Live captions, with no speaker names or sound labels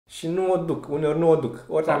și nu o duc, uneori nu o duc.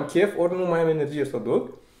 Ori am chef, ori nu mai am energie să o duc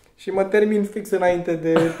și mă termin fix înainte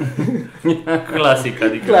de... Clasic,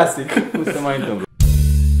 adică... Clasic. Cum se mai întâmplă?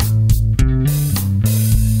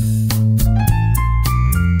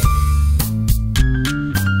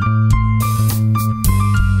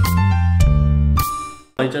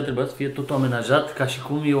 Aici trebuia să fie totul amenajat ca și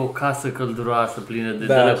cum e o casă călduroasă plină de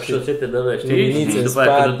da, șosete de alea, știi? Și după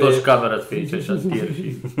aia când întorci camera să fie aici așa stier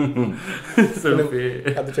și să nu fie...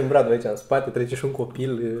 Aducem bradul aici în spate, trece și un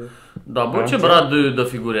copil. Da, bă, ce brad de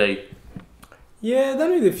figuri ai? Dar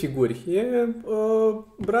nu e de figuri, e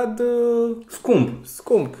brad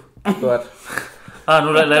scump doar.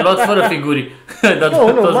 Nu, l-ai luat fără figuri.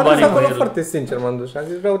 Nu, m-am dus acolo foarte sincer, m-am dus și am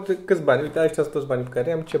zis, vreau câți bani, uite, ăștia sunt toți banii pe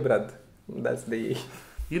care am, ce brad dați de ei.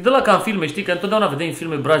 E de la ca în filme, știi, că întotdeauna vedeai în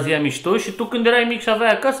filme brazii mișto și tu când erai mic și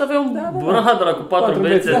aveai acasă, aveai un brad ăla cu 4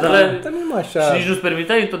 bețe de la... Și nici nu-ți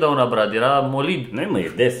permiteai întotdeauna brad, era molid. Nu mă,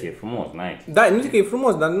 e des, e frumos, n-ai. Da, nu zic că e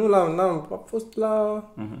frumos, dar nu a fost la...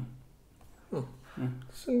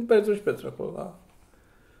 Sunt Petru și Petru acolo, da.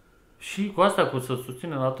 Și cu asta, cu să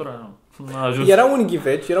susține natura, nu a ajuns. Erau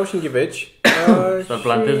și în ghiveci. Să-l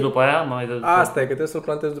plantezi după aia? Asta e, că trebuie să-l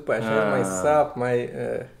plantezi după aia. Și mai sap, mai...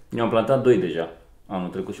 Eu am plantat 2 deja. Anul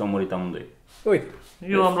trecut și au murit amândoi. Uite.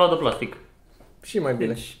 Eu am luat de plastic. Și mai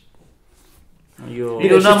bine.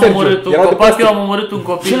 Eu n-am omorât un copac, eu am omorât un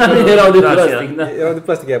copil. Erau de plastic, da. Erau de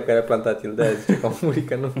plastic aia pe care a plantat el, de-aia zice că au murit,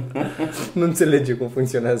 că nu înțelege cum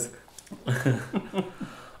funcționează.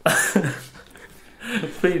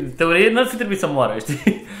 Păi, în teorie n-ar fi trebuit să moară,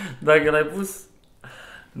 știi? Dacă l-ai pus...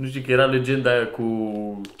 Nu știu că era legenda aia cu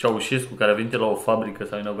Ceaușescu, care a venit la o fabrică,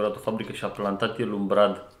 s-a inaugurat o fabrică și a plantat el un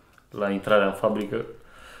brad la intrarea în fabrică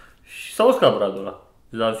și s-a uscat bradul ăla.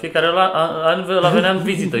 La fiecare an la venea în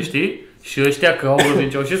vizită, știi? Și ăștia că au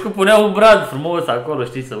vorbit Ceaușescu puneau un brad frumos acolo,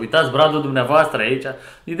 știi? Să uitați bradul dumneavoastră aici.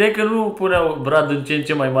 Ideea e că nu puneau brad în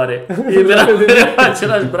ce mai mare. Ei mereu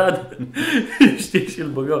același brad. Știi? Și îl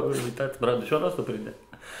băgau, uitați bradul și ăla asta prinde.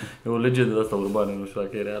 E o legendă de asta urbană, nu știu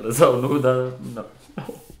dacă e reală sau nu, dar nu.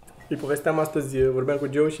 Îi povesteam astăzi, vorbeam cu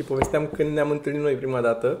Joe și povesteam când ne-am întâlnit noi prima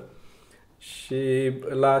dată și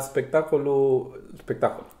la spectacol,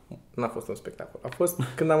 n-a fost un spectacol, a fost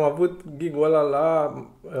când am avut gig-ul ăla la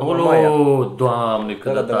Mamaia. Doamne,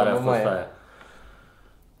 cât de tare a fost aia.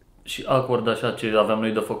 Și acord așa ce aveam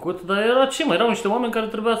noi de făcut, dar era ce mai erau niște oameni care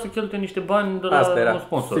trebuia să cheltuie niște bani de la un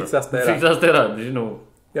sponsor. Fix asta era. Deci nu.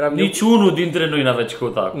 Niciunul dintre noi n-avea ce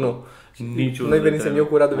căuta acolo. Nu. Niciunul. Noi venisem eu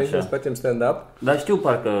cu Radu, venisem să facem stand-up. Dar știu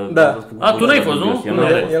parcă... Da. Tu n-ai fost, nu?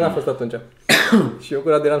 El n-a fost atunci. Și eu cu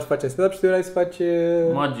Radu eram să facem stand-up și tu erai să faci...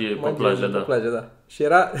 Magie pe plajă, da. Și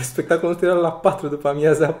era, spectacolul nostru era la 4 după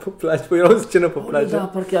amiaza pe plajă. Păi era o scenă pe plajă. Da,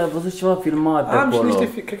 parcă ai văzut ceva filmat acolo.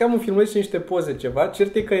 Cred că am filmat și niște poze ceva.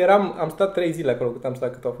 Cert e că am stat 3 zile acolo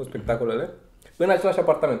cât au fost spectacolele. În același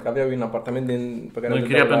apartament, că aveau un apartament pe care îl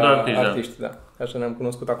dădeau la artiști, da. Așa ne-am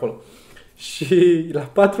cunoscut acolo. Și la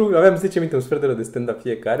 4 aveam 10 minute, un sfert de oră de stand-up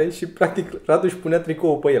fiecare și practic Radu își punea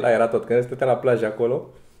tricoul pe el, aia era tot, când stătea la plajă acolo.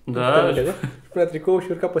 Da. Își punea tricoul și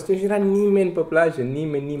urca pe scenă și era nimeni pe plajă,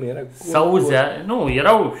 nimeni, era s-auzea, nu,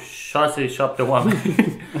 erau 6-7 oameni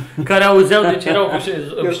care auzeau, deci erau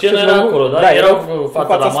pe scenă era acolo, da? Erau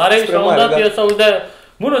fața la mare și la un moment dat el s-auzea,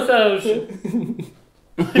 bună seara și...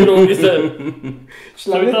 Și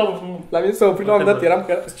la mine s-a oprit la un moment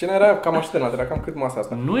dat, scena era cam așternată, era cam cât masa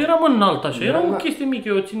asta. Nu era înalt așa, era o chestie mică,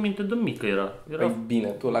 eu țin minte de mică era. Păi bine,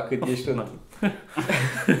 tu la cât ești în...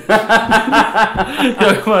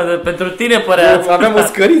 Pentru tine părea... Aveam o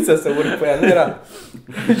scăriță să urc pe ea, nu era...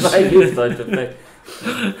 Ai vist așa,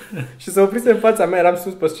 și s-a oprit în fața mea, eram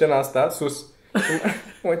sus pe scena asta, sus.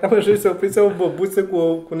 Mă uitam în jos și s-a oprit o băbuță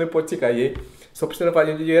cu nepoțica ei. S-a oprit în față,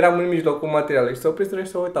 eu eram în mijloc cu materiale și s-a oprit și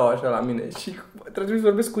se uitau așa la mine. Și trebuie să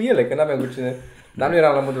vorbesc cu ele, că n-aveam cu cine. Dar nu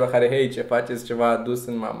eram la modul la care, hei, ce faceți, ceva adus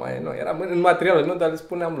în Mamaia. Nu, eram în materiale, nu, dar le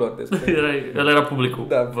spuneam lor despre... El era publicul.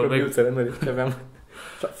 Da, vorbeuțele mele ce aveam.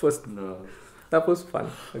 Și a fost... Da. A fost fun.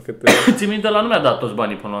 Ții minte, la nu mi-a dat toți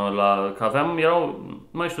banii până la... Că aveam, erau...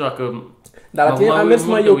 Mai știu dacă... Dar la tine a mers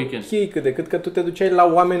mai ok cât de cât, că tu te duceai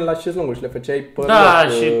la oameni la șezlonguri și le făceai pe da,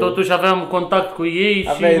 loc, și totuși aveam contact cu ei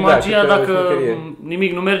și magia, dacă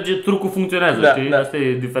nimic nu merge, trucul funcționează, știi? Da. Asta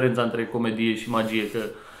e diferența între comedie și magie, că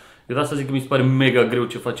eu vreau să zic că mi se pare mega greu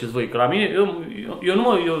ce faceți voi, că la mine,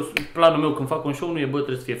 planul meu când fac un show nu e,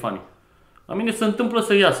 trebuie să fie funny. La mine se întâmplă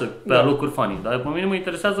să iasă pe locuri funny, dar pe mine mă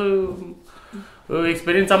interesează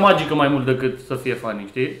experiența magică mai mult decât să fie funny,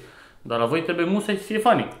 știi? Dar la voi trebuie musai să fie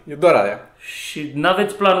funny. E doar aia. Și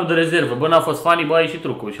n-aveți planul de rezervă. Bă, n-a fost funny, bă, ai și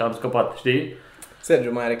trucul și am scăpat, știi?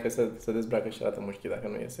 Sergiu mai are că să dezbracă și arată mușchii dacă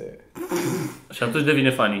nu iese. Și atunci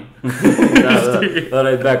devine funny. Da.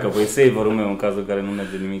 Ăla e backup, e saver-ul meu în cazul în care nu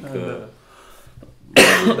merge nimic.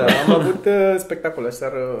 Da, am avut spectacole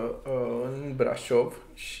seară în Brașov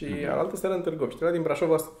și alaltă seară în Târgoviște. Din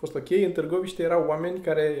Brașov a fost ok, în Târgoviște erau oameni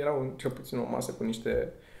care erau cel puțin o masă cu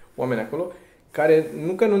niște oameni acolo, care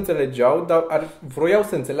nu că nu înțelegeau, dar vroiau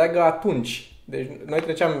să înțeleagă atunci. Deci noi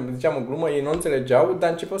ziceam o glumă, ei nu înțelegeau,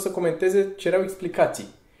 dar începeau să comenteze, cereau explicații.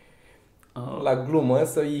 La glumă,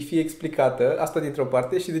 să îi fie explicată, asta dintr-o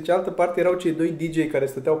parte, și de cealaltă parte erau cei doi DJ care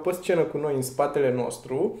stăteau pe scenă cu noi în spatele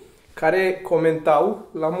nostru, care comentau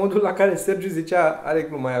la modul la care Sergiu zicea, are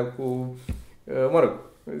gluma aia cu, mă rog,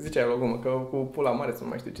 zicea el o glumă, că cu pula mare, să nu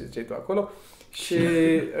mai știu ce ziceai tu acolo, și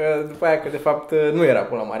după aia că de fapt nu era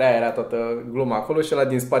pula mare, aia era toată gluma acolo și ăla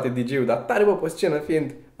din spate DJ-ul, dar tare bă pe scenă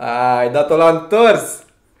fiind, ai dat-o la întors!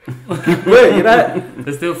 Bă, era...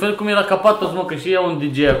 Este un fel cum era Capatos, mă, că și ea un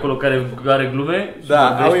DJ acolo care are glume.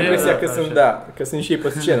 Da, au impresia că sunt și ei pe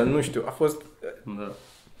scenă, nu știu, a fost... Da.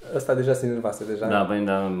 Ăsta deja se nervase deja. Da, băi,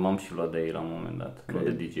 dar m-am și luat de ei la un moment dat, nu de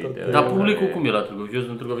DJ. Dar publicul cum era Târgoviște? Eu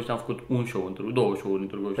în Târgoviște am făcut un show, două show-uri în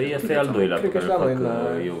Târgoviște. Păi ăsta e al doilea pe care fac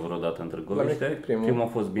eu vreodată în Târgoviște. Primul a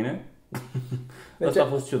fost bine. Ăsta a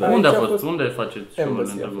fost ciudat. Unde a fost? Unde faceți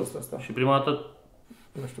show-urile în Târgoviște? Și prima dată...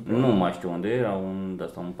 Nu mai știu unde era, un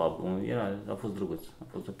pub. A fost drăguț, a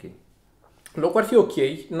fost ok. Locul ar fi ok,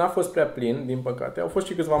 n-a fost prea plin, din păcate. Au fost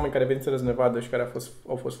și câțiva oameni care veniseră să ne vadă și care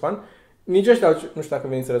au fost fan. Nici ăștia, nu știu dacă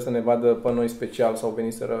veniseră să ne vadă pe noi special sau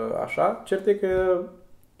veniseră așa. Cert e că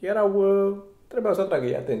trebuiau să atragă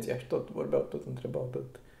ei atenția și tot vorbeau, tot întrebau,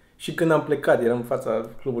 tot. Și când am plecat, eram în fața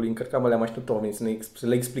clubului, încărcam alea mașini, tot oamenii să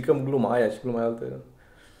le explicăm gluma aia și gluma aia altă.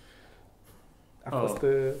 A fost,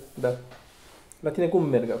 da. La tine cum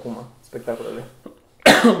merg acum spectacolele?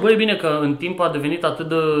 Băi, bine că în timp a devenit atât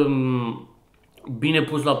de bine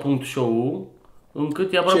pus la punct show-ul,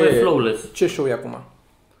 încât e aproape flawless. Ce show e acum?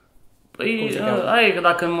 Păi, aia e că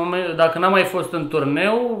dacă n-am mai fost în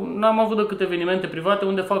turneu, n-am avut decât evenimente private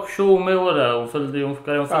unde fac show-ul meu ăla, un fel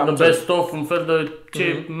de best-of, un fel de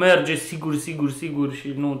ce merge sigur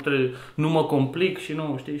și nu mă complic și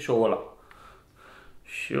nu, știi, show-ul ăla.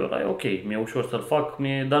 Și ăla e ok, mi-e ușor să-l fac,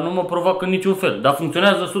 dar nu mă provoacă în niciun fel, dar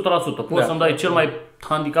funcționează 100%. Poți să-mi dai cel mai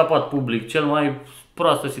handicapat public, cel mai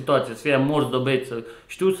proastă situație, să fie morți de beți, să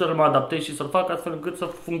știu să mă adaptez și să-l fac astfel încât să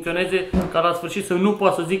funcționeze, ca la sfârșit să nu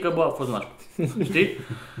poată să zică, bă, a fost nașpa. Știi?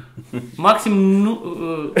 Maxim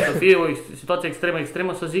să fie o situație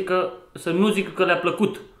extremă să nu zică că le-a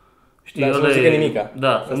plăcut. Știi? Da, să nu zică nimica.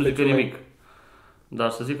 Da, să nu zică nimic. Dar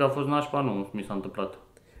să zic că a fost nașpa, nu mi s-a întâmplat.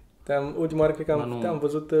 Ultima oară cred că te-am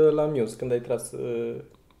văzut la Muse, când ai tras...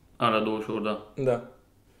 La 2 show-uri, da. Da.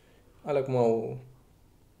 Alea cum au...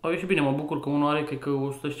 Au ieșit bine, mă bucur că unul are, cred că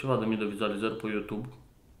 100 și ceva de mii de vizualizări pe YouTube.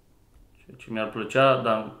 Ceea ce mi-ar plăcea,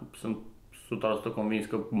 dar sunt 100% convins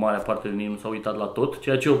că marea parte din ei nu s-a uitat la tot.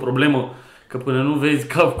 Ceea ce e o problemă, că până nu vezi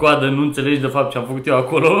cap-coadă, nu înțelegi de fapt ce am făcut eu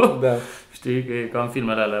acolo. Da. Știi, că e ca în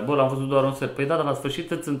filmele alea. Bă, l-am văzut doar un set. Păi da, dar la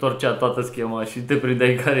sfârșit îți întorcea toată schema și te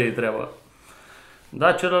prindeai care e treaba.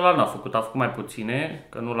 Da, celălalt n-a făcut, a făcut mai puține,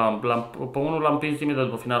 că nu pe unul l-am prins imediat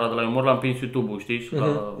după finala de la umor, l-am prins YouTube-ul, știi, și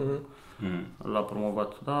l-a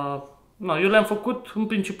promovat. Dar, eu le-am făcut în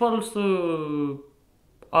principal să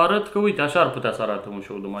arăt că, uite, așa ar putea să arate un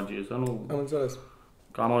show de magie, să nu... Am înțeles.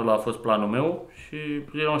 Cam ăla a fost planul meu și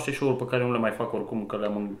erau niște show-uri pe care nu le mai fac oricum, că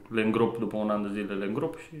le îngrop după un an de zile, le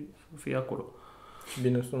îngrop și să fie acolo. Și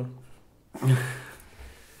bine sună.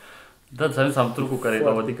 Da, ți-am zis, am trucul care e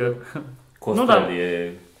dau, adică... Costel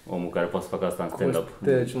e omul care poate să facă asta în stand-up.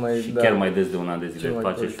 Și chiar mai des de un an de zile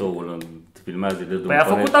face show-ul, filmează de Păi a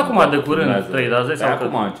făcut acum de curând 3, dar zici sau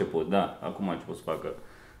acum a început, da, acum a început să facă.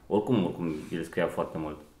 Oricum el scria foarte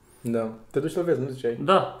mult. Da. Te duci să-l vezi, nu ziceai?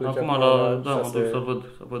 Da, acum mă duc să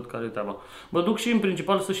văd care e treaba. Mă duc și în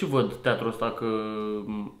principal să și văd teatrul ăsta, că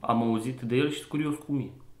am auzit de el și sunt curios cum e.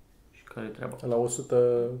 Și care e treaba. La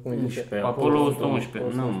 111. Apollo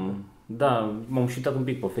 111. Nu. Da, m-am uitat un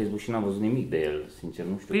pic pe Facebook și n-am văzut nimic de el, sincer,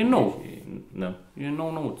 nu știu. E nou. Da. E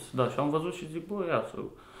nou-nouț, da, și am văzut și zic, bă, ia să...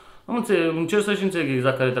 Încerc să-și înțeleg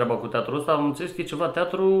exact care e treaba cu teatrul ăsta, am înțeles că e ceva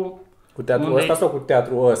teatru... Cu teatrul ăsta sau cu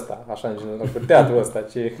teatrul ăsta? Așa în general, cu teatrul ăsta,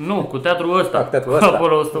 ce... Nu, cu teatrul ăsta,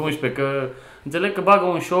 Apollo 111, că înțeleg că bagă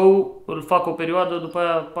un show, îl fac o perioadă, după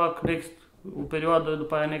aia fac next, o perioadă,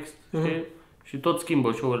 după aia next, știi? Și tot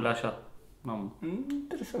schimbă show-urile așa.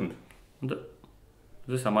 Interesant. Da.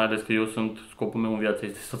 Zic, mai ales că scopul meu în viață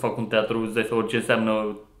este să fac un teatru, îți dai seama orice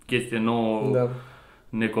înseamnă chestie nouă,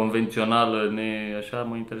 neconvențională, așa,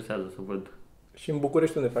 mă interesează să văd. Și în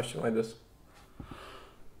București unde faci cel mai des?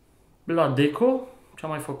 La Deco, ce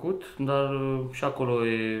am mai făcut, dar și acolo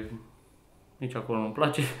e... Nici acolo nu-mi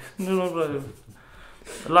place. Nu-mi place.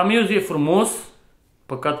 La Muse e frumos,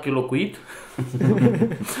 păcat că e locuit.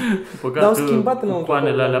 Păcat Dar au schimbat cu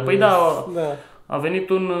coanele alea. Păi da, a venit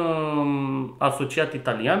un asociat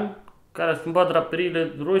italian care a schimbat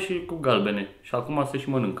draperiile roșii cu galbene și acum se și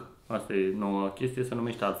mănâncă. Asta e noua chestie, se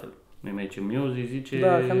numește altfel. Nu mai ce Muse, zice...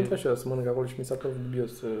 Da, că am intrat și eu să mănânc acolo și mi s-a părut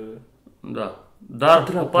dubios. Da, dar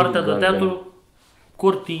pe partea de teatru,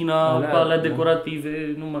 cortina, alea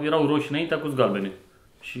decorative, nu erau roșii înainte, acum galbene.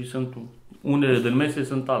 Și sunt unele din mese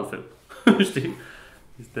sunt altfel. Știi?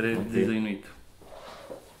 Este redizainuit.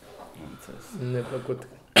 Neplăcut.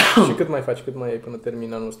 Și cât mai faci? Cât mai ai până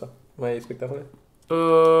termin anul ăsta? Mai ai spectacole?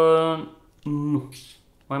 Nu.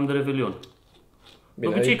 Mai am de Revelion.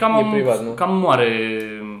 Bine, obicei cam moare.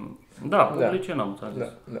 Da, publice n-am înțeles.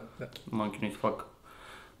 Da. Nu m-am chinuit să fac.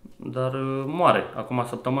 Dar moare. Acum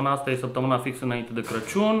săptămâna asta e săptămâna fix înainte de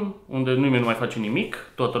Crăciun, unde nimeni nu mai face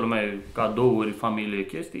nimic, toată lumea e cadouri, familie,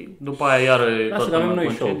 chestii. După aia iară toată lumea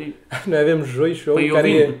concedii. Noi avem joi show păi care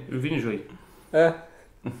eu vin joi.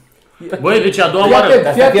 Băi, deci a doua oară.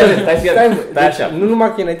 Stai așa. Nu numai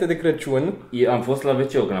că e înainte de Crăciun. Am fost la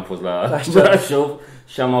WC când am fost la Brașov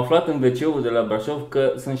și am aflat în WC-ul de la Brașov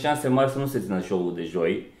că sunt șanse mari să nu se țină show-ul de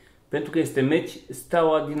joi. Pentru că este meci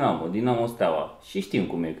Steaua-Dinamo, Dinamo-Steaua. Și știm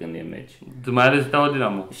cum e când e meci. Mai ales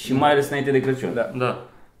Steaua-Dinamo. Și mai ales înainte de Crăciun. Da.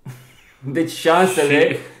 Deci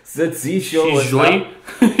șansele să ții show-ul ăsta.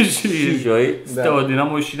 Și joi.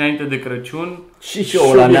 Steaua-Dinamo și înainte de Crăciun. Și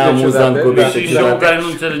show-ul ăla neamuzant cu mine. Și show-ul care nu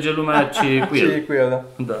înțelege lumea ce e cu el. Ce e cu el,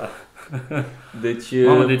 da. Deci...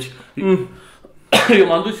 Mamă, deci... Eu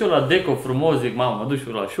m-am dus eu la deco frumos, zic, mamă, mă duc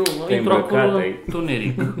eu la show, intru acolo la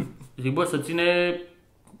tuneric. Zic, bă, să ține...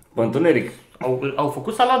 Pe întuneric. Au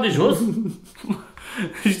făcut salat de jos?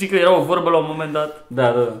 Știi că era o vorbă la un moment dat?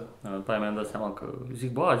 Da. După aia mi-am dat seama că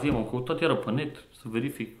zic, bă, azi mă, că tot era pe net, să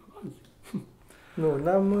verific. Nu,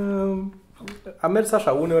 a mers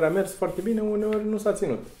așa, uneori a mers foarte bine, uneori nu s-a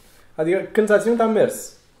ținut. Adică când s-a ținut a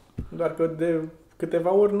mers, doar că de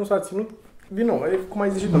câteva ori nu s-a ținut, din nou, cum ai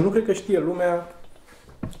zis și tu, nu cred că știe lumea,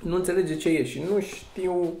 nu înțelege ce e și nu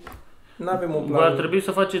știu... N-avem un plan. Ar trebui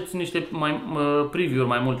să faceți niște preview-uri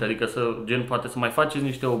mai multe, adică poate să mai faceți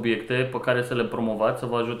niște obiecte pe care să le promovați, să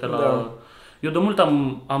vă ajute la... Da. Eu de mult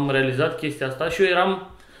am realizat chestia asta și eu eram...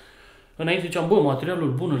 Înainte ziceam, bă,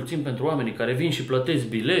 materialul bun îl țin pentru oamenii care vin și plătesc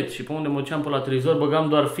bilet și pe unde mă duceam pe la televizor băgam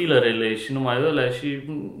doar filerele și numai alea și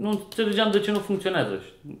nu înțelegeam de ce nu funcționează.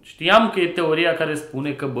 Știam că e teoria care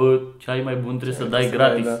spune că, bă, ce ai mai bun trebuie să dai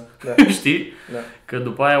gratis. Da. Știi? Da. Că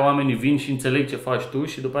după aia oamenii vin și înțeleg ce faci tu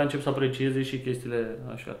și după aia încep să aprecieze și chestiile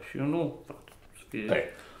așa. Și eu nu,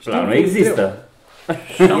 frate. Nu există.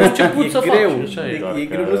 Și am început să greu. Fac și așa e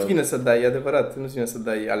greu, nu-ți vine să dai, e adevărat, nu-ți vine să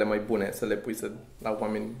dai ale mai bune, să le pui la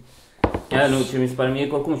oameni. Nu, ce mi se pare mie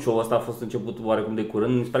că oricum show-ul ăsta a fost început oarecum de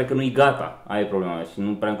curând, mi se pare că nu e gata, aia e problema și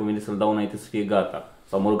nu prea îmi convine să-l dau înainte să fie gata.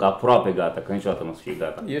 Sau mă rog, aproape gata, că niciodată nu o să fie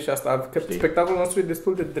gata. E și asta, că spectacolul nostru e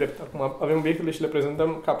destul de drept. Acum avem obiectele și le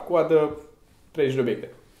prezentăm cap-coadă 30 de obiecte.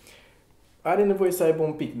 Are nevoie să aibă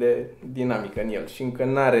un pic de dinamică în el și încă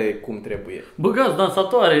n-are cum trebuie. Băgați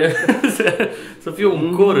dansatoare, să fie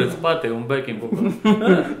un cor în spate, un backing vocal.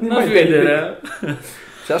 Nu știu ideea.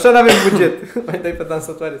 Și așa n-avem buget. Mai dai pe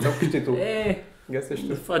dansatoare sau câști tu. Găsești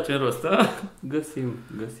tu. Facem rost, a?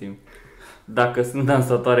 Găsim. Dacă sunt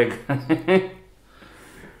dansatoare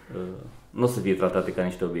nu o să fie tratate ca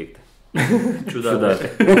niște obiecte.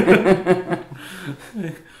 Ciudate.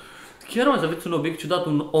 Chiar să aveți un obiect ciudat,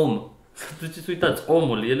 un om. Să duceți, uitați,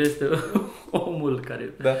 omul, el este omul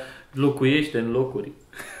care locuiește în locuri.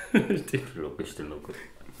 Locuiește în locuri.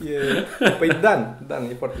 Păi Dan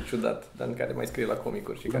e foarte ciudat. Dan care mai scrie la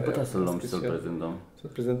comicuri și care... putea să-l luăm și să-l prezentăm. Să-l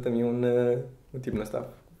prezentăm, e un tip din ăsta,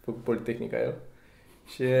 făcut Politehnica el.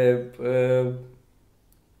 Și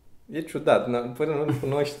e ciudat, până nu-l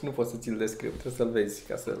cunoști, nu poți să ți-l descriu, trebuie să-l vezi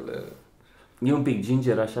ca să-l... E un pic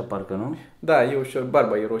ginger așa, parcă, nu? Da, e ușor,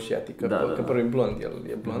 barba e roșiatică, că părul e blond, el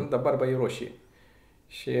e blond, dar barba e roșie.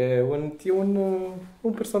 Și e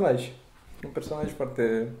un personaj,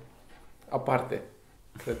 foarte aparte,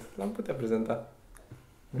 cred. L-am putea prezenta.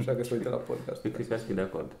 Nu știu dacă se uită la podcast. Cred că aș fi de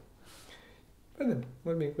acord. Vedem,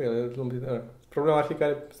 vorbim cu el. Problema ar fi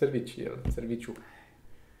care serviciu.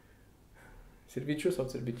 Serviciu sau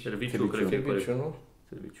serviciu? Serviciu, cred că Serviciu, nu?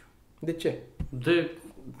 Serviciu. De ce?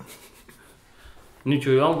 Nici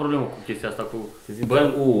eu am problemă cu chestia asta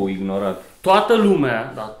cu... ignorat.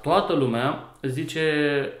 Toată lumea zice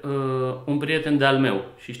un prieten de-al meu.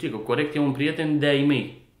 Și știi că corect e un prieten de-ai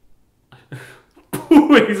mei.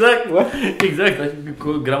 Exact.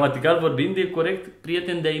 Gramatical vorbind e corect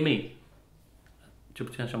prieten de-ai mei. Ce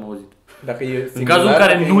puțin așa am auzit. Dacă e În cazul în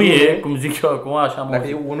care nu e, cum zic eu acum, așa am dacă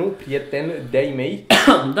auzit. e unul prieten de-ai mei,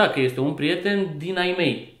 Da, că este un prieten din ai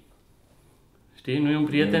mei. Știi? Nu e un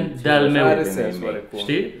prieten de-al meu. are sens oarecum.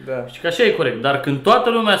 Știi? Da. Și că așa e corect. Dar când toată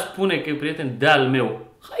lumea spune că e prieten de-al meu,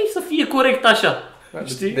 hai să fie corect așa.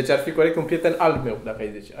 Știi? Deci ar fi corect un prieten al meu, dacă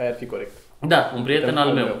ai zice. Aia ar fi corect. Da, un prieten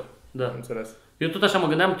al meu. Da. Am înțeles. Eu tot așa mă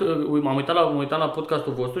gândeam, m-am uitat la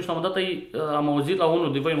podcastul vostru și la un moment dat am auzit la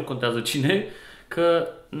unul de voi, nu contează cine, că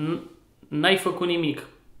n-ai făcut nimic.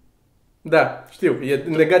 Da, știu. E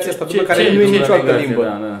negația asta după ce- care ce- nu e ce nicio altă negație, limbă.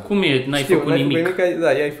 da. Cum e? N-ai făcut nimic? Da,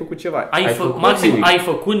 ai făcut ceva. Ai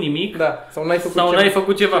făcut nimic Da, sau n-ai făcut sau ceva. n-ai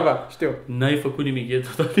făcut ceva. Știu. N-ai făcut nimic, e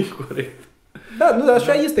total incorect. Da, nu,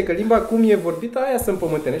 așa este, că limba cum e vorbită, aia se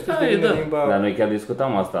împământenește și Aia e, devine da. limba... Dar noi chiar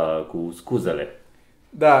discutam asta cu scuzele.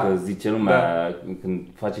 Da, Că zice lumea, când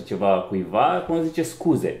face ceva cuiva, cum zice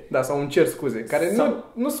scuze. da, sau un cer scuze, care Sau-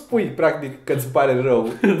 nu spui practic că îți pare rău.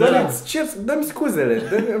 Dă-mi scuzele,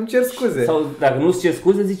 îmi cer scuze. Sau dacă nu-ți cer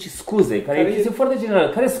scuze, zici scuze, care e Care chestie foarte generală.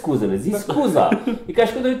 Care scuzele? Zici scuza. E ca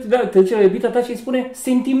și când te duce la iubita ta și îi spune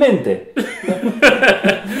sentimente.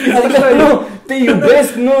 Adică nu, te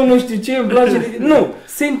iubesc, nu știu ce, îmi place. Nu,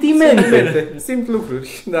 sentimente. Simt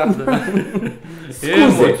lucruri, da.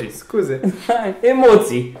 Emoții. Scuze.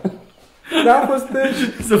 Emoții. Da, a fost...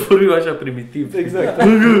 Să vorbim așa primitiv. Exact.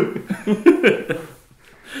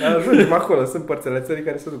 Ajungem acolo, sunt părțile țării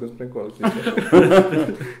care se duc spre acolo.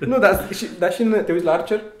 Nu, dar și te uiți la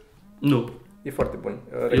Archer? Nu. E foarte bun.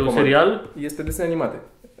 E un Recomand. serial? Este desene animate,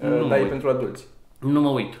 Nu dar e uit. pentru adulți. Nu mă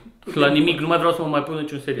uit. La nimic, nu mai vreau să mă mai pun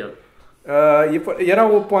niciun serial.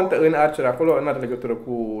 Era o poantă în Archer acolo, nu are legătură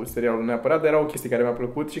cu serialul neapărat, dar era o chestie care mi-a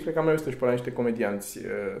plăcut și cred că am mai văzut și pe la niște comedianți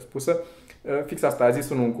spusă. Fix asta, a zis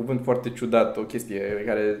un cuvânt foarte ciudat, o chestie pe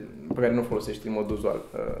care nu o folosești în mod uzual.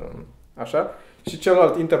 Așa. Și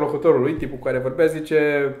celălalt interlocutorul lui, tipul cu care vorbea,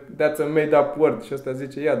 zice that's a made up word și ăsta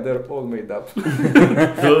zice yeah, they're all made up.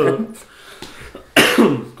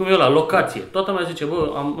 Cum e la locație. Toată lumea zice,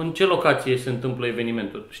 în ce locație se întâmplă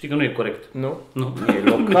evenimentul? Știi că nu e corect. Nu? Nu. E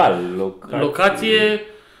local. Locație,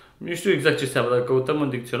 nu știu exact ce înseamnă, dacă căutăm în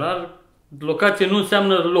dicționar, locație nu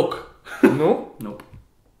înseamnă loc. Nu? Nu.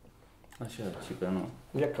 Așa, și că nu.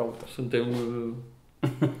 Ia caută. Suntem...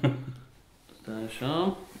 Stai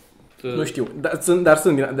așa... Nu știu, dar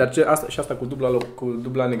asta cu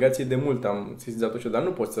dubla negație de mult am sesizat-o și eu, dar nu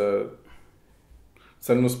poți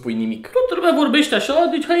să nu spui nimic. Toată lumea vorbește așa,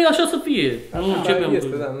 deci hai așa să fie. Nu începem.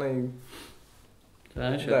 Este, da, noi...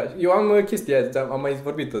 Așa. Da, eu am chestia aia, am mai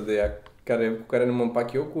vorbit-o de ea, cu care nu mă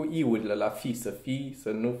împac eu, cu i-urile, la fi, să fii, să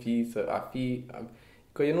nu fii, să a fi,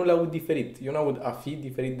 că eu nu le aud diferit. Eu nu aud a fi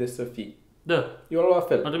diferit de să fii. Da. Eu la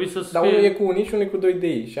fel. Ar trebui să Dar unul e cu un i și unul e cu doi de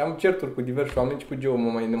i. Și am certuri cu diversi oameni și cu Geo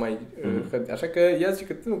așa că ea zice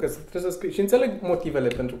că trebuie să scrii. Și înțeleg motivele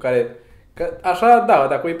pentru care... Că așa, da,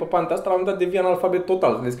 dacă o iei pe panta asta, la un moment dat devii analfabet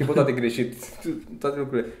total. Le scrii pe toate greșit, toate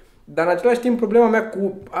lucrurile. Dar în același timp, problema mea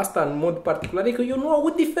cu asta în mod particular e că eu nu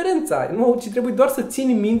aud diferența. Nu aud, ci trebuie doar să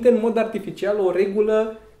țin minte în mod artificial o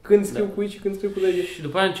regulă când scriu cu i și când scriu cu doi. Și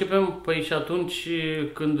după aia începem, păi și atunci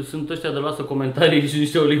când sunt ăștia de lasă comentarii și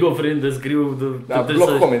niște oligofreni de scriu...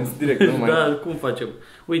 Bloc comments, direct, nu mai... Da, cum facem?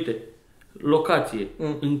 Uite, locație,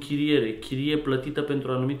 închiriere, chirie plătită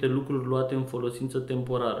pentru anumite lucruri luate în folosință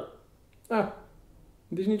temporară.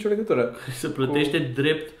 Deci nicio legătură. Se plătește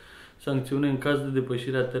drept sancțiune în caz de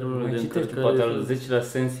depășire a termenului de încărcare. Poate al 10-lea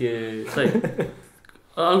sens e... Stai.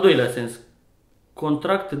 Al doilea sens.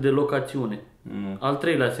 Contract de locațiune. Al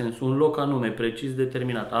treilea sens. Un loc anume, precis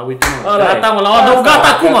determinat. Uite, mă. Gata, mă, l-am adăugat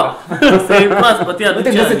acum! Se-i proaspăt, ia Uite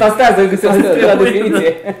că se tastează, că se scrie la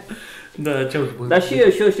definiție. Da, ce-au spus? Dar și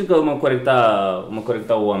eu știu că mă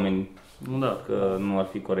corectau oameni. Da. Că nu ar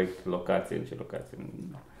fi corect locație, în ce locație.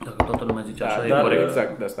 Dacă toată lumea zice așa, Da, e corect.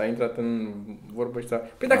 exact, de asta a intrat în vorbă și asta.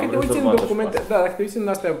 Păi dacă te uiți în documente, dacă te uiți în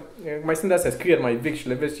astea, mai sunt de astea scrieri mai vechi și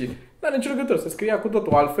le vezi și n-are nicio legătură, se scria cu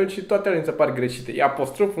totul altfel și toate alea mi se par greșite. E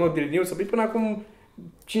apostrof, un diriniu, să până acum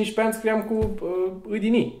 15 ani scriam cu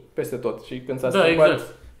îdinii peste tot și când s-a Da,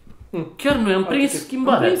 exact. Chiar noi am prins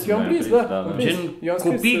schimbarea. Eu am prins, da. Gen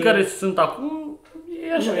copii care sunt acum,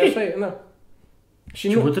 e așa, e. Da. Și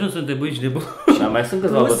Ce nu. bătrân suntem, băi, și nebun. Și mai sunt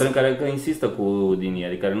câțiva bătrâni care insistă cu din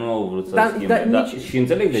ei, care nu au vrut să schimbe. Și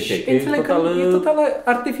înțeleg de ce. Înțeleg că e total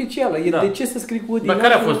artificială. De ce să scrii cu din. Dar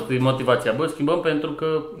care a fost motivația? Bă, schimbăm pentru că...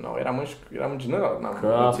 Nu, eram în general. Că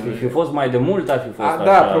ar fi fost mai de mult, ar fi fost așa.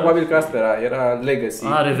 Da, probabil că asta era legacy.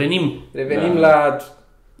 Revenim. Revenim la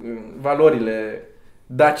valorile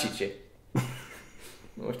dacice.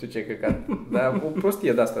 Nu știu ce căcat. Dar o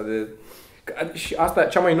prostie de asta de... Și asta,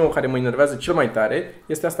 cea mai nouă care mă enervează cel mai tare,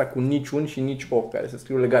 este asta cu nici un și nici o, care se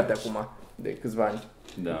scriu legate acum. de câțiva ani.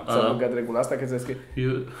 Da. S-a băgat regula asta că se scrie.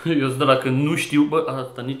 Eu sunt de la că nu știu, bă,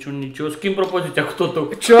 asta nici eu schimb propoziția cu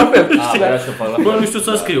totul. Ce la fel? Bă, nu știu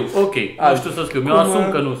să scriu. Ok, nu știu să scriu. Mi-o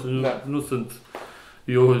asum că nu sunt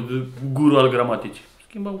eu guru al gramaticii.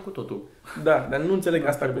 Schimbăm cu totul. Da, dar nu înțeleg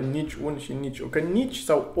asta cu nici un și nici o. Că nici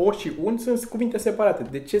sau o și un sunt cuvinte separate.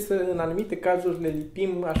 De ce să în anumite cazuri le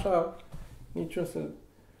lipim așa? Niciun sunt...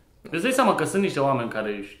 Îți dai seama că sunt niște oameni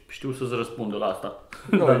care știu să-ți răspundă la asta.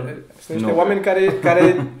 Nu, sunt niște oameni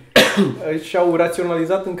care și-au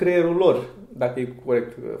raționalizat în creierul lor. Dacă e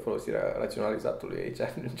corect folosirea raționalizatului aici,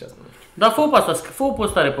 nici asta nu știu. Dar fă o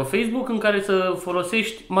postare pe Facebook în care să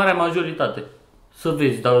folosești marea majoritate. Să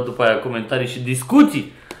vezi, dar după aia comentarii și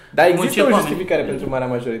discuții. Dar există o justificare pentru marea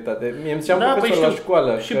majoritate. Mie îmi ziceam profesor la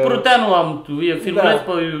școală. Și Pruteanu e filmuleț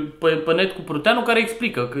pe net cu Pruteanu care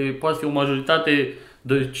explică că poate fi o majoritate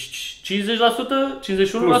de 50%, 51%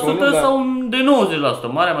 sau de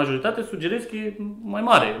 90%. Marea majoritate sugerez că e mai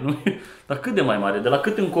mare. Nu? Dar cât de mai mare? De la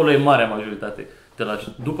cât încolo e marea majoritate? De la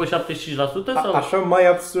după 75%? Sau? Așa mai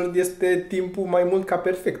absurd este timpul mai mult ca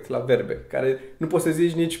perfect la verbe. Care nu poți să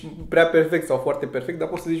zici nici prea perfect sau foarte perfect, dar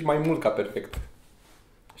poți să zici mai mult ca perfect.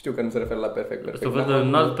 Știu că nu se referă la perfect. Să văd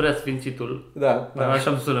înalt preasfințitul. Da. Așa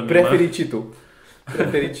îmi sună mie. Prefericitul.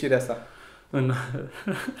 Prefericirea sa.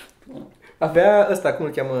 Avea ăsta, cum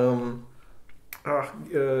îl cheamă?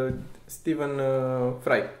 Stephen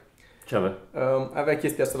Fry. Ce avea? Avea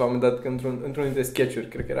chestia asta la un moment dat, într-un dintre sketch-uri,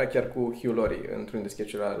 cred că era chiar cu Hugh Laurie, într-un dintre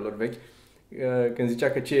sketch-uri lor vechi, când zicea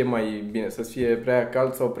că ce e mai bine, să fie prea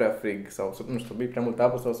cald sau prea frig, sau să, nu știu, să bei prea multă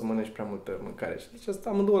apă sau să mănânci prea multă mâncare. Și deci asta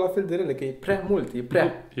amândouă la fel de rele, că e prea mult, e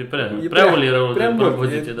prea. Prea mult e rău prea de mult.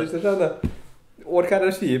 propoziție. Deci deja, da. Oricare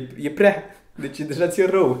ar fi, e prea. Deci deja ți-e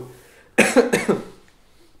rău.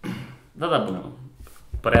 Da, bun.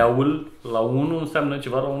 Preaul la unul înseamnă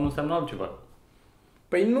ceva, la unul înseamnă altceva.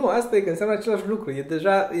 Păi nu, asta e că înseamnă același lucru. E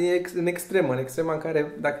deja în extremă în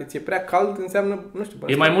care dacă ți-e prea cald înseamnă, nu știu.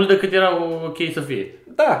 E mai mult decât era ok să fie.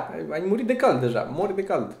 Da, ai murit de cald deja. Mori de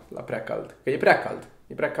cald la prea cald. Că e prea cald.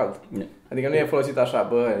 E prea cald. Ne. Adică nu e folosit așa,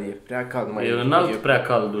 bă, e prea cald. E înalt prea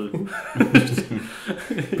caldul.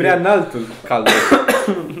 Prea înaltul caldul.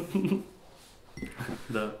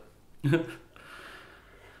 Da.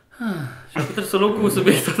 Și acum trebuie să luăm cu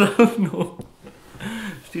subiectul ăla nou.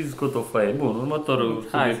 Știi, scot o foaie. Bun, următorul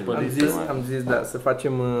subiect pe listă. Am zis, da, să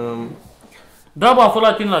facem... Da, bă, am fost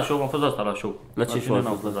la tine la show, am fost asta la show. La ce show?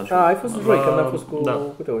 n-am fost la show. Ai fost joi, când am fost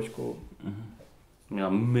cu Teo și cu... Mi-a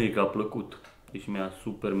mega plăcut. Deci mi-a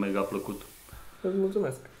super mega plăcut. Îți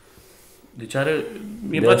mulțumesc. Deci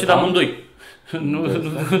mi-e place de amândoi. Nu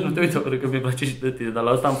te uita, cred că mi-e place și de tine, dar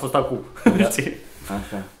la asta am fost acum. Da.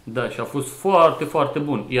 Așa. Da, și a fost foarte, foarte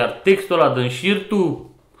bun. Iar textul ăla din șir,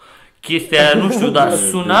 tu, chestia aia, nu știu, dar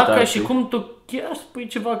suna ca și cum tu chiar spui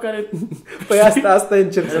ceva care... Păi asta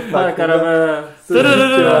încerc să fac. Care avea...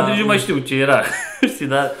 Deci nu mai știu ce era. Știi,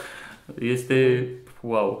 dar este...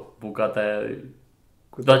 Wow, bucata aia...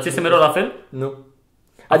 Dar ți se mereu la fel? Nu.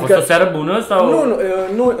 A fost o seară bună sau...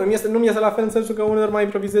 Nu mi iese la fel în sensul că uneori mai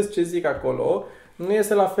improvizez ce zic acolo. Nu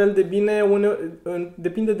iese la fel de bine,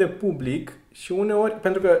 depinde de public și uneori,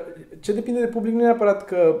 pentru că ce depinde de public nu e neapărat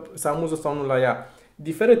că să amuză sau nu la ea.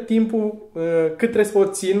 Diferă timpul cât trebuie să o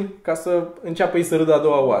țin ca să înceapă ei să râdă a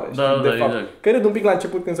doua oară. Da, de fapt. exact. Că râd un pic la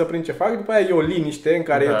început când să prind ce fac, după aia e o liniște în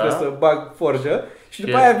care eu trebuie să bag forjă și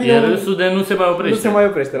după aia vine râsul de nu se mai oprește. Nu se mai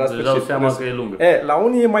oprește la sfârșit. Îți dau seama că e lungă. La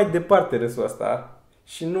unii e mai departe râsul asta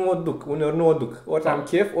și nu o duc. Uneori nu o duc. Ori am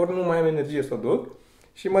chef, ori nu mai am energie să o duc.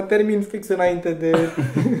 Și mă termin fix înainte de...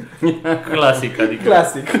 Clasic, adică.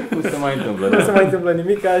 Clasic. Nu se mai întâmplă. Nu se mai întâmplă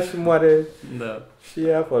nimica și moare. Da. Și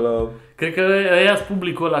e acolo. Cred că ăia sunt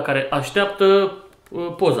publicul ăla care așteaptă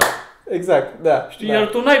poza. Exact, da. Știi, da. iar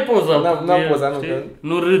tu n-ai poza. N-am poza, nu. Știi?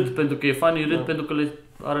 Nu râd pentru că e funny, râd pentru că le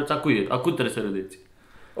arăți acuie. Acu trebuie să râdeți.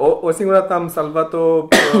 O singură dată am salvat-o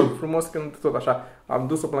frumos când tot așa. Am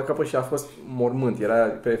dus-o până la capăt și a fost mormânt.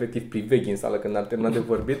 Era efectiv priveghi în sală când am terminat de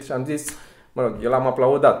vorbit și am zis... Mă rog, eu l-am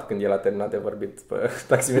aplaudat când el a terminat de vorbit pe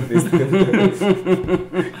taximetrist.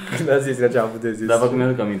 Când a zis ce am putut zis. Da, vă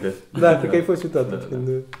mi-aduc aminte. Da, cred că ai fost și tu atunci.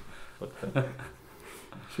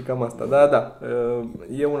 Și cam asta. Da.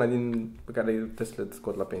 E una din pe care trebuie să le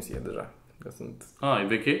scot la pensie deja. Că sunt... E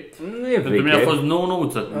veche? Nu e veche. Pentru mine a fost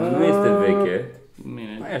nouță. Nu este veche.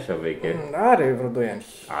 Bine. Nu e așa veche. Are vreo 2 ani.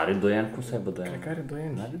 Are 2 ani? Cum să aibă 2 ani? Cred că are 2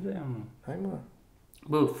 ani. Are 2 ani, mă. Hai, mă.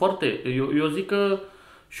 Bă, foarte. Eu zic că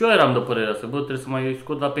și eu eram de părerea asta. Bă, trebuie să mai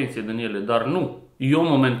scot la pensie din ele. Dar nu. eu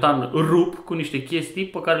momentan rup cu niște chestii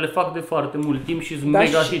pe care le fac de foarte mult timp și sunt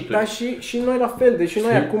mega hituri. Da, și noi la fel. Deși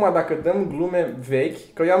noi acum, dacă dăm glume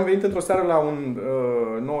vechi, că eu am venit într-o seară la un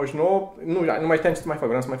 99, nu mai știam ce să mai fac,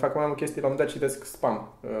 vreau să mai fac mai o chestie, la un dat citesc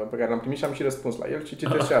spam pe care l-am primit și am și răspuns la el și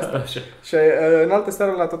citesc și asta. Și în altă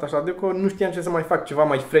seară la tot așa, de că nu știam ce să mai fac, ceva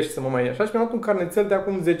mai fresh, să mă mai așa, și mi-am luat un carnețel de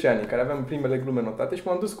acum 10 ani, care aveam primele glume notate și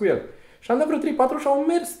m-am dus cu el. Și am dat vreo 3-4 și au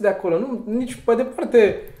mers de acolo, nici pe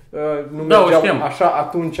departe nu mergeam așa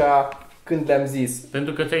atunci când le-am zis.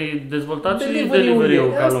 Pentru că ți-ai dezvoltat și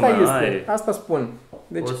delivery-ul ca lumea. Asta spun.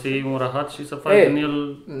 Deci, o să iei un rahat și să faci din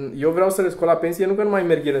el... Eu vreau să le scol la pensie, nu că nu mai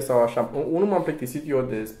merg ele sau așa. Unul, m-am plictisit eu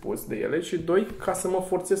de spus de ele și doi, ca să mă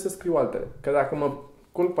forțez să scriu altele. Că dacă mă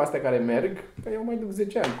culc pe astea care merg, eu mai duc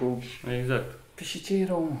 10 ani cu... Exact. Și ce e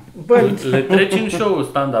rău? Le treci în show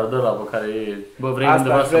standard ăla pe care vrei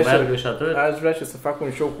undeva să meargă și atât? Aș vrea și să fac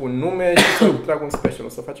un show cu un nume și să trag un special. O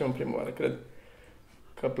să facem în primăvară, cred.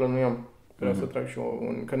 Că plănuiam. Vreau să trag și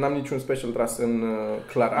eu că n-am niciun special tras în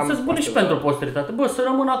clar. Să-ți bune și pentru posteritate. Să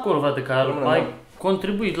rămână acolo, frate, că ai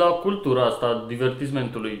contribuit la cultura asta,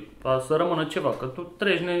 divertismentului. Să rămână ceva, că tu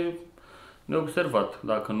treci neobservat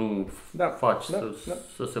dacă nu faci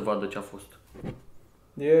să se vadă ce a fost.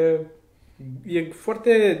 E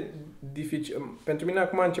foarte dificil. Pentru mine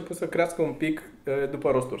acum a început să crească un pic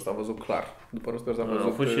după rosturi, s-a văzut clar. După rosturi s-a văzut.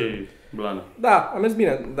 A fost și blană. Da, a mers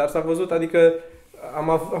bine, dar s-a văzut, adică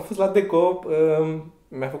am fost la Deco,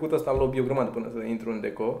 mi-a făcut ăsta lobby o grămadă până să intru în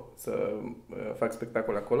Deco, să fac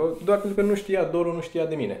spectacole acolo, doar pentru că nu știa, Doru nu știa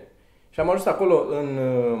de mine. Și am ajuns acolo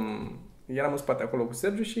eram în spate acolo cu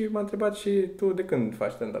Sergiu și m-a întrebat și tu de când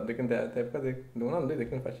faci stand-up? De când te-ai apucat? De un an, de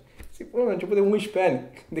când faci? Zic, am început de 11 ani.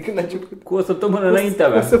 De când a început? Cu o săptămână înaintea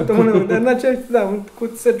mea. Cu o săptămână, dar cu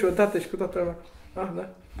Sergiu odată și cu toată lumea. Da.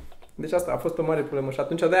 Deci asta a fost o mare problemă și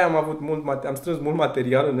atunci de-aia am strâns mult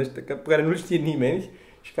material în ăștia pe care nu știe nimeni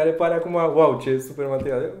și care pare acum, wow, ce super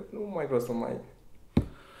material. Nu mai vreau să mai...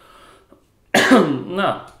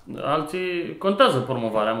 Da, alții contează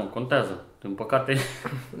promovarea, contează. Din păcate,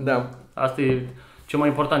 da. Asta e ce mai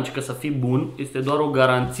important, și că să fii bun este doar o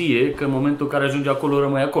garanție că în momentul în care ajungi acolo,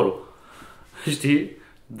 rămâi acolo. Știi?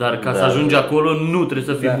 Dar ca să ajungi acolo nu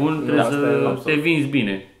trebuie să fii bun, trebuie să te vinzi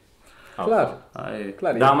bine. Clar.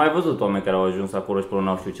 Dar am mai văzut oameni care au ajuns acolo și până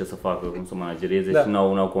n-au știut ce să facă, cum să managerieze și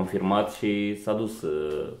n-au confirmat și s-a dus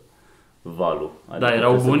valul. Adică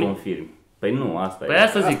erau buni? să confirmi. Păi nu, asta e.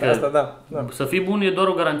 Asta zic că da. Să fii bun e doar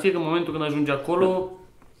o garanție că în momentul când ajungi acolo,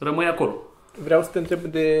 rămâi acolo. Vreau să te întreb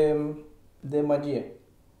de magie.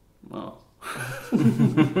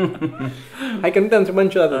 Hai că nu te-am întrebat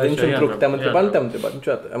niciodată de niciun truc. Te-am întrebat, nu te-am întrebat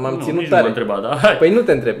niciodată. M-am ținut tare. Păi nu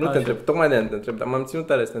te întreb, tocmai de-aia te întreb, dar m-am ținut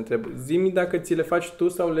tare să te întreb. Zi-mi dacă ți le faci tu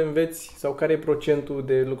sau le înveți, sau care e procentul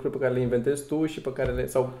de lucruri pe care le inventezi tu și pe care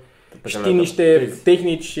știi niște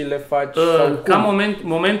tehnici și le faci ca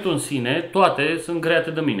momentul în sine, toate sunt create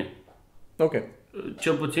de mine. Ok.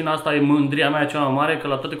 Cel puțin asta e mândria mea cea mai mare, că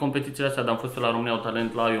la toate competițiile astea, am fost la România au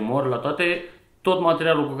Talent, la Umor, la toate, tot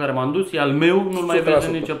materialul cu care m-am dus e al meu, nu-l mai vezi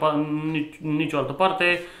în nicio altă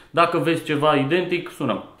parte. Dacă vezi ceva identic,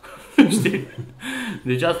 sună. Știi?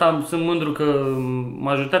 Deci asta sunt mândru că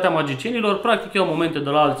majoritatea magicienilor practic iau momente de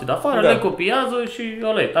la alții de afară, le copiază și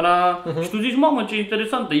ole. Și tu zici, mamă, ce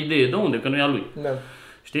interesantă idee, de unde, că nu e a lui.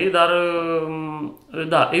 Știi? Dar,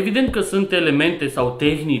 da, evident că sunt elemente sau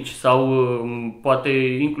tehnici sau poate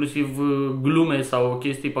inclusiv glume sau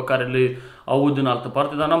chestii pe care le aud în altă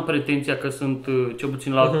parte, dar n-am pretenția că sunt, cel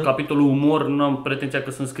puțin la capitolul umor, nu am pretenția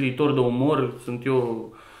că sunt scriitor de umor, sunt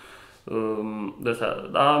eu de asta.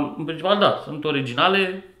 Dar, în principal, da, sunt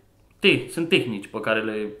originale, sunt tehnici pe care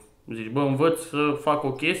le zici, învăț să fac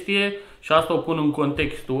o chestie și asta o pun în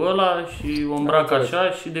contextul ăla și o îmbrac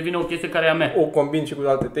așa și devine o chestie care e a mea. O combin și cu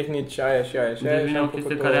alte tehnici, aia și aia și aia. Devine o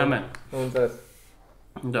chestie care e a mea. Am înțeles.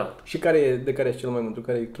 Da. Și de care ești cel mai mult?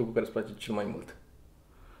 Care e trucul care îți place cel mai mult?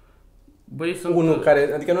 Băi, sunt... Unul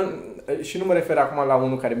care, adică și nu mă refer acum la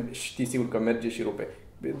unul care știi sigur că merge și rupe.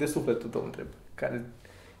 De sufletul tău întreb.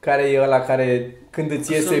 Care e ăla care când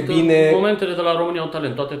îți iese bine... Momentele de la România au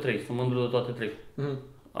Talent, toate trei. Sunt mândru de toate trei.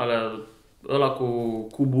 Ăla cu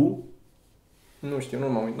cubu. Nu știu,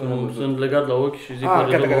 nu m-am uitat. Sunt legat la ochi și zic că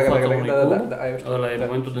rezolvă fața unui cub. Ăla e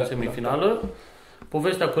momentul de semifinală.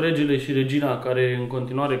 Povestea cu regele și regina, care e în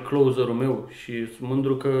continuare closerul meu și sunt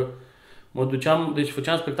mândru că mă duceam, deci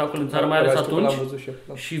făceam spectacol în țară, mai ales atunci,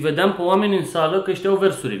 și vedeam pe oameni în sală că știau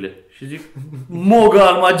versurile. Și zic, moga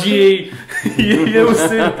al magiei, eu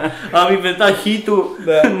am inventat hit-ul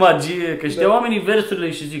în magie, că știau oamenii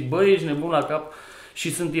versurile și zic, băi, ești nebun la cap.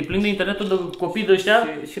 Și e plin de internetul de copii de ăștia.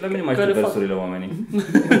 Și la mine mai știu versurile oamenii.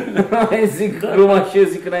 Zic gluma și eu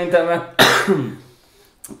zic înaintea mea.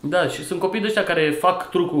 Da, și sunt copii de ăștia care fac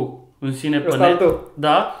trucul în sine pe Ăsta al net. tău.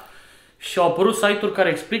 Da. Și au apărut site-uri care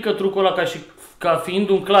explică trucul ăla ca fiind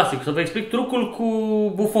un clasic. Să vă explic trucul cu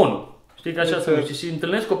bufonul. Știi că așa se numește. Și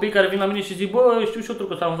întâlnesc copii care vin la mine și zic, bă, știu și eu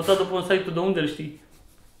trucul ăsta, am învățat după un site-ul de unde îl știi.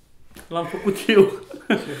 L-am făcut eu.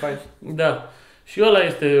 Ce faci? Da. Și ăla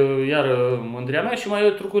este iar mândria mea și mai e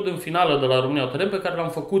trucul din finală de la România Autoren pe care l-am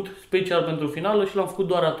făcut special pentru finală și l-am făcut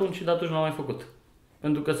doar atunci și de atunci nu l-am mai făcut.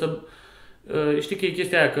 Pentru că știi că e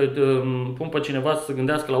chestia aia, că pun pe cineva să se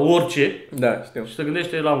gândească la orice. Da, știu. Și se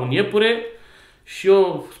gândește la un iepure și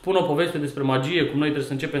eu spun o poveste despre magie, cum noi trebuie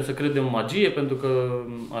să începem să credem în magie, pentru că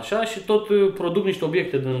așa, și tot produc niște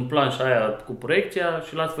obiecte din planșa aia cu proiecția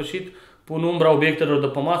și la sfârșit pun umbra obiectelor de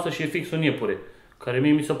pe masă și e fix un iepure. Care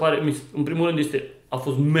mie mi se pare, în primul rând a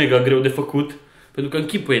fost mega greu de făcut, pentru că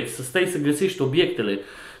închipuieți, să stai să găsești obiectele,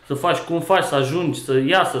 să faci cum faci, să ajungi, să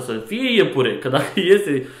iasă, să fie iepure, că dacă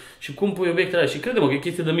iese și cum pui obiectele alea, și crede-mă că e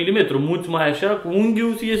chestie de milimetru, muți mai așa, cu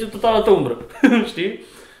unghiul iese total altă umbră, știi?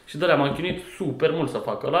 Și de-alea m-am chinuit super mult să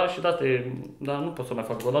fac ăla și de-asta dar nu pot să mai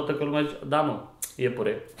fac o dată, că lumea zice, da mă,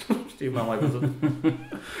 iepure, știi, m-am mai văzut.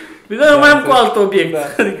 Păi da, eu mai am cu alt obiect,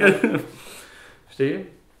 adică, știi?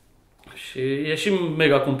 Și e și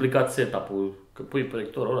mega complicat setup-ul, că pui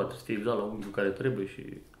proiectorul ăla, trebuie să fie exact la unghiul care trebuie și...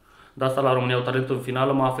 De asta la România au talent în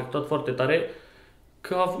finală m-a afectat foarte tare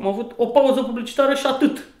că am avut o pauză publicitară și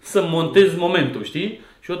atât să montez momentul, știi?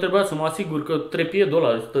 Și eu trebuia să mă asigur că trepiedul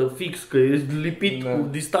ăla stă fix, că e lipit cu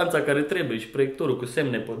distanța care trebuie și proiectorul cu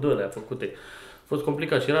semne pe dălea făcute. A fost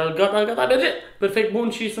complicat și era gata, merge, perfect, bun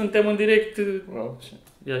și suntem în direct.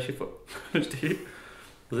 Ia și fă, știi?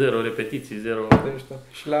 Zero repetiții, zero...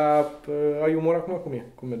 Și la ai umor acum cum e?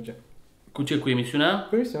 Cum merge? Cu ce? Cu emisiunea?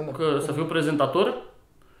 Cu emisiunea, da. Că să fiu prezentator?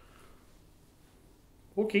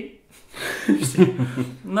 Ok.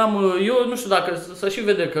 Eu nu știu dacă să și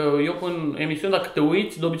vede că eu pun emisiune, dacă te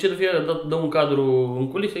uiți, de obicei de fiecare dă un cadru în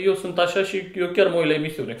culise, eu sunt așa și eu chiar mă uit la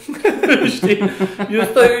emisiune. Știi?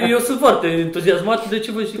 Eu sunt foarte entuziasmat de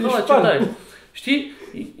ce vă zic, ce tare. Știi?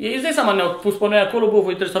 Ei îți dai seama, ne-au pus pe noi acolo, bă, voi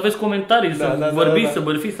trebuie să aveți comentarii, să vorbiți, să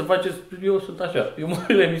bărfiți, să faceți, eu sunt așa, eu mă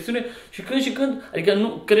uit la emisiune și când, adică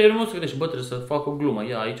nu, creierul meu se gândește, bă, trebuie să fac o glumă,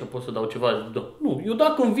 ia aici pot să dau ceva, nu, eu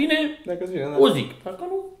dacă îmi vine, o zic, dacă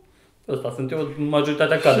nu, ăsta sunt eu în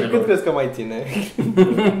majoritatea cadrelor. Și cât crezi că mai ține?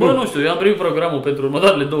 Bă, nu știu, eu am primit programul pentru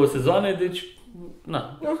următoarele 2 sezoane, deci,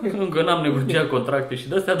 încă n-am negociat contracte și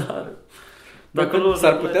de-astea, dar... Dacă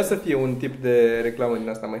s-ar putea să fie un tip de reclamă din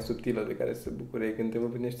asta mai subtilă de care se bucură când te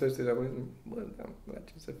vorbești toți și bă, da,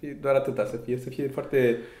 să fie doar atâta, să fie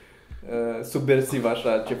foarte subversiv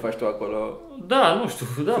așa ce faci tu acolo. Da, nu știu,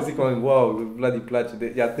 da. Să zic oameni, wow, Vlad îi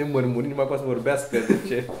place, ia te mărmuri, nu mai poate să vorbească, de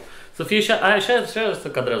ce? Să fie și așa să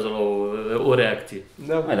cadrează la o reacție.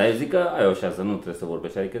 Da. Dar eu zic că ai o șansă, nu trebuie să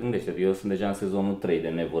vorbești, adică gândește-te, eu sunt deja în sezonul 3 de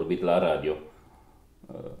nevorbit la radio.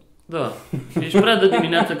 Da, ești prea de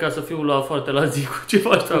dimineață ca să fiu foarte la zi cu ce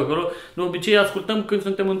faci acolo. De obicei ascultăm când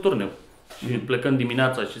suntem în turneu. Și plecăm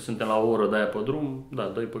dimineața și suntem la o oră de aia pe drum,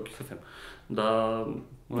 da, doi pe Kiss FM. Dar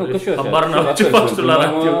habar n-am ce faci tu la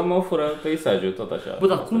radio. Mă fură peisajul, tot așa. Bă,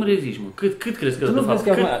 dar cum reziști, mă? Cât crezi că de fapt?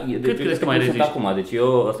 Cât crezi că mai reziști? Acum, deci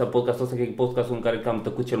podcastul ăsta e podcastul în care am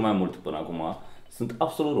tăcut cel mai mult până acum. Sunt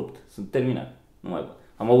absolut rupt, sunt terminat. Nu mai pot.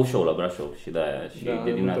 Am avut show la Brașov și de-aia și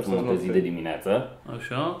de dimineață m-am trezit de dimineață.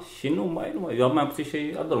 Așa. Și nu mai, eu mai puțin și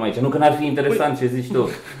adorm aici. Nu că n-ar fi interesant ce zici tu.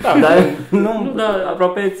 Da, dar nu,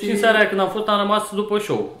 aproape și în seara aia când am fost, am rămas după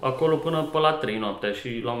show, acolo până pe la 3 noaptea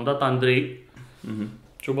și la un moment dat Andrei,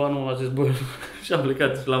 Ciobanul a zis, bă, și a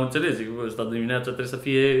plecat și l-am înțeles, zic, bă, ăsta dimineața trebuie să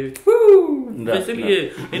fie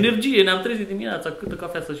veselie, energie, ne-am trezit dimineața, câtă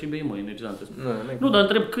cafea să și bei, mă, energizantă. Nu, dar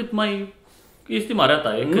întreb cât mai... Estimarea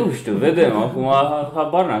ta e cât? Nu știu, vedem, acum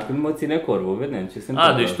habar n-am, când mă ține corpul, vedem ce se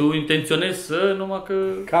întâmplă. Deci tu intenționezi să, numai că...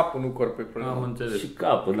 Capul, nu corpul e problema. Am înțeles. Și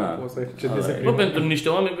capul, da. Bă, pentru niște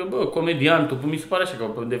oameni, că, bă, comediantul, mi se pare așa,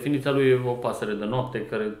 că în definiția lui e o pasăre de noapte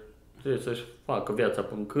care trebuie să-și facă viața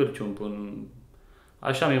până cârciun, până...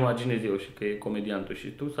 Așa mi imaginez eu și că e comediantul și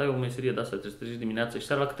tu să ai o meserie de asta, trebuie să treci dimineața și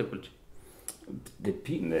seara la cât te culci?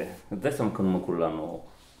 Depinde, îți dai seama că nu mă culc la 9.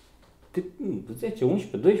 10,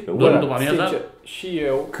 11, 12 doar după amiaza? Și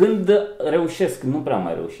eu. Când reușesc, nu prea am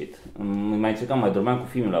mai reușit. Mai încercam, mai dormeam cu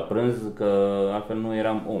filmul la prânz, că altfel nu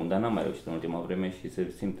eram om, dar n-am mai reușit în ultima vreme și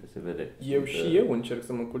se simte, se vede. Eu încerc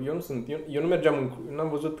să mă culc. Eu nu mergeam n-am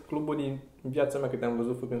văzut cluburi în viața mea câte am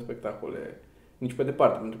văzut făcând spectacole nici pe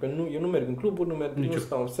departe, pentru că eu nu merg în cluburi, nu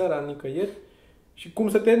stau seara, nicăieri. Și cum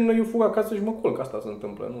să termină, eu fug acasă și mă culc, asta se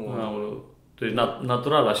întâmplă. Tu ești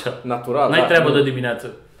natural așa. Natural. N-ai treabă de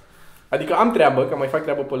dimineață. Adică am treabă, că mai fac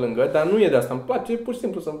treabă pe lângă, dar nu e de asta. Îmi place pur și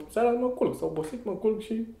simplu să seara mă culc, s-a obosit, mă culc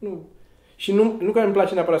și nu. Și nu că îmi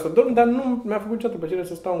place neapărat să dorm, dar nu mi-a făcut niciodată plăcere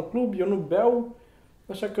să stau în club, eu nu beau,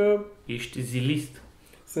 așa că... Ești zilist.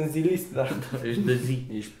 Sunt zilist, da. Ești de zi.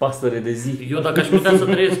 Ești pasăre de zi. Eu dacă aș putea să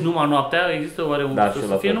trăiesc numai noaptea, există oare un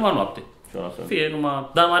să fie numai noapte. Fie numai...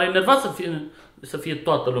 Dar m-ar enerva să fie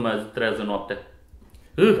toată lumea trează noaptea.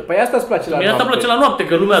 Păi asta îți place la noapte. Asta place la noapte,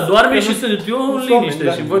 că lumea doarme și sunt eu în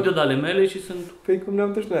liniște și văd eu de ale mele și sunt... Păi cum ne-am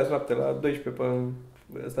întors noi azi noapte la 12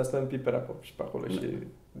 ăsta stă în Pipera și pe acolo și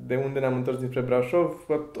de unde ne-am întors dinspre Brașov,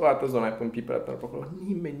 toată zona e pe Pipera pe acolo.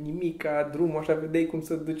 Nimeni, nimica, drumul, așa vedeai cum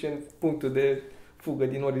se duce în punctul de fugă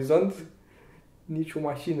din orizont. Nici o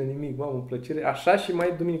mașină, nimic, mamă, plăcere. Așa și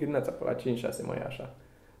mai duminică dimineața, pe la 5-6 mai așa.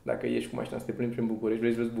 Dacă ieși cu mașina să te plimbi prin București,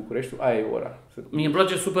 vrei să vezi Bucureștiul, aia e ora. Mie îmi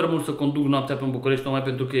place super mult să conduc noaptea pe București, numai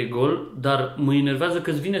pentru că e gol, dar mă enervează că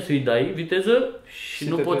îți vine să-i dai viteză și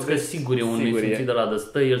nu poți, că sigur e un nesimțit de la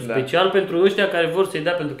dăstă. E special pentru ăștia care vor să-i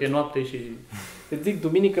dea pentru că e noapte și... Îți zic,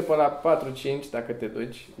 duminică pe la 4-5, dacă te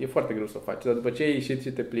duci, e foarte greu să o faci, dar după ce ai ieșit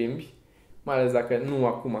și te plimbi, mai ales dacă nu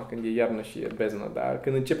acum, când e iarnă și e beznă, dar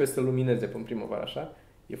când începe să lumineze până primăvară așa,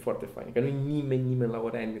 e foarte fain. Că nu e nimeni la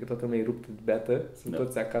ora aia, că toată lumea e ruptă de beată, sunt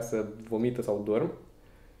toți acasă, vomită sau dorm.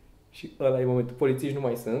 Și ăla e momentul. Polițiști nu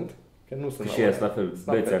mai sunt, că nu sunt și la fel,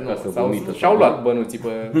 beți acasă, vomită. Și-au luat bănuții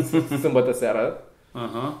pe sâmbătă seara.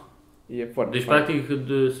 Aha. E foarte deci, fain. practic,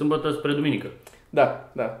 de sâmbătă spre duminică.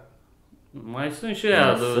 Da. Mai sunt și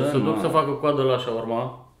aia, să duc să facă coadă la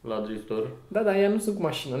shawarma, la dristor. Da, ea nu sunt cu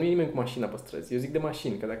mașina, nu e nimeni cu mașina pe străzi. Eu zic de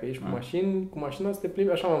mașini, că dacă ești cu mașina să te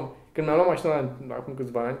plimbi, așa când mi-am luat mașina acum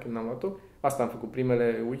câțiva ani, când am luat-o, asta am făcut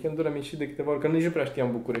primele weekend-uri, am ieșit de câteva ori, că nici nu prea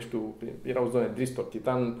știam Bucureștiul, erau zone dristor,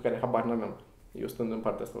 Titan, pe care habar n-aveam. Eu stând în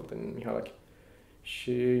partea asta, în Mihalache.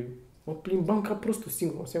 Și mă plimbam ca prostul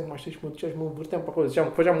singur, mă seam cu mașina și mă duceam și mă învârteam pe acolo.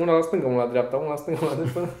 Ziceam, făceam una la stânga, una la dreapta, una la stânga, una la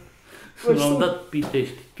dreapta. L-am dat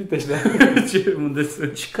Pitești. Pitești, da. Ce, unde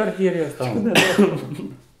sunt? Ce cartier e asta?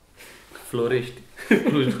 Florești.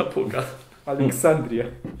 Cluj-Napoca. Alexandria.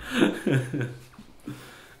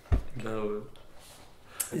 Da,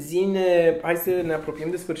 Zine, hai să ne apropiem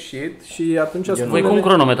de sfârșit și atunci voi cum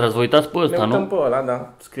cronometrați? Vă uitați pe ăsta, nu? Ne uităm pe ăla,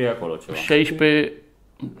 da. Scrie acolo ceva. 16...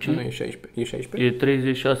 Nu e 16. E 16?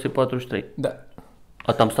 E 36-43. Da.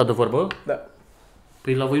 Am stat de vorbă? Da.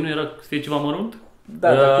 Păi la voi nu era să fie ceva mărunt?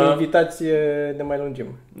 Da, dar cu invitație ne mai lungim.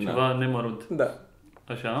 Ceva nemărunt. Da.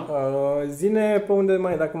 Așa? Zine pe unde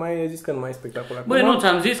mai, dacă mai ai zis că nu mai e spectacol acum. Băi, nu,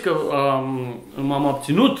 ți-am zis că m-am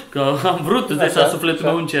abținut, că am vrut, îți dai seama, sufletul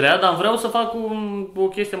meu încerea, dar vreau să fac o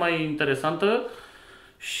chestie mai interesantă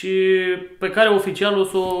și pe care oficial o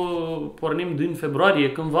să o pornim din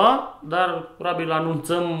februarie cândva, dar probabil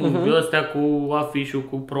anunțăm astea cu afișul,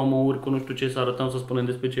 cu promo-uri, cu nu știu ce, să arătăm, să spunem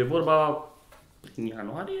despre ce e vorba în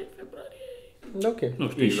ianuarie, februarie, ok. Nu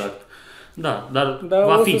știu exact. Da, dar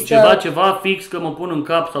va fi ceva fix, că mă pun în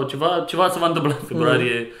cap sau ceva se va întâmpla în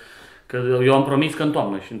februarie. Că eu am promis că în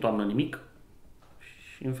toamnă și în toamnă nimic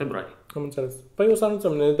și în februarie. Am înțeles. Păi o să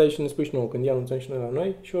anunțăm, ne dai și ne spui și nouă când anunțăm și noi la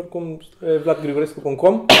noi și oricum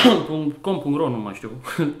vladgrigorescu.com .com.ro nu mai știu,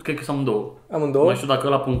 cred că sunt amândouă. Amândouă? Mai știu dacă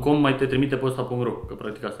la .com mai te trimite pe ăsta.ro, că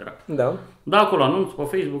practic asta era. Da. Da, acolo anunț pe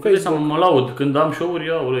Facebook, că mă laud când am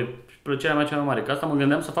show-uri, plăcerea mea cea mai mare. Că asta mă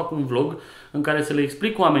gândeam să fac un vlog în care să le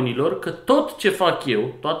explic oamenilor că tot ce fac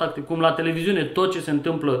eu, cum la televiziune tot ce se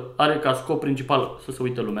întâmplă are ca scop principal să se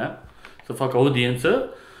uite lumea, să facă audiență,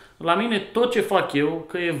 la mine tot ce fac eu,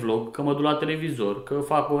 că e vlog, că mă duc la televizor, că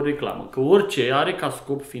fac o reclamă, că orice are ca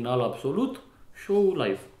scop final absolut show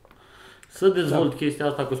live. Să dezvolt chestia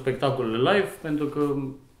asta cu spectacolele live, pentru că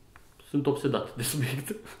sunt obsedat de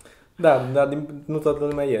subiect. Da, dar nu toată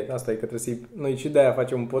lumea e. Asta e că trebuie noi și de-aia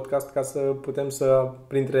facem un podcast ca să putem să,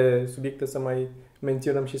 printre subiecte, să mai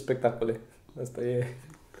menționăm și spectacole. Asta e...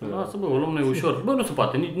 Lasă, o luăm noi ușor. Bă, nu se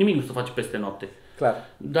poate, nimic nu se face peste noapte. Clar.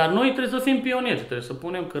 Dar noi trebuie să fim pionieri, trebuie să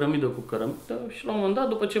punem cărămidă cu cărămidă și la un moment dat,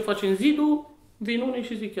 după ce facem zidul, vin unii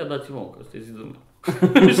și zic, ia dați-vă, că ăsta e zidul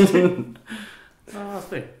meu.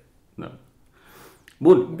 Asta e. Da.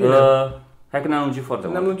 Bun, bine. Hai că ne-am lungit foarte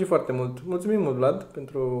mult. Ne-am lungit foarte mult. Mulțumim mult, Vlad,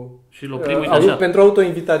 pentru, și așa. Pentru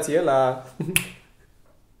autoinvitație la...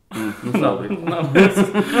 Nu s-a oprit.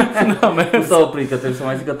 Nu s-a oprit, că trebuie să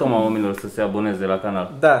mai zică Toma oamenilor să se aboneze la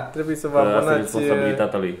canal. Da, trebuie să vă abonați. Asta e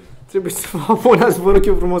responsabilitatea lui. Trebuie să vă abonați, vă rog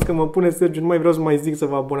eu frumos, că mă pune Sergiu, nu mai vreau să mai zic să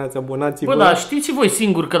vă abonați, abonați-vă. Bă, dar știți și voi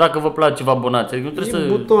singur că dacă vă place vă abonați, adică nu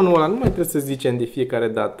trebuie butonul ăla, nu mai trebuie să zicem de fiecare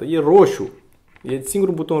dată, e roșu, e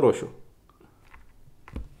singurul buton roșu.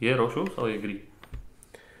 E roșu sau e gri?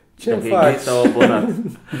 Ce dacă faci? E gri sau abonat.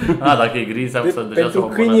 Dacă e gri, deja s-au abonat. Pentru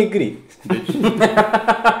câini e gri. Deci...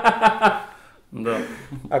 da.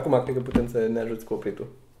 Acum cred că putem să ne ajuți cu opritul.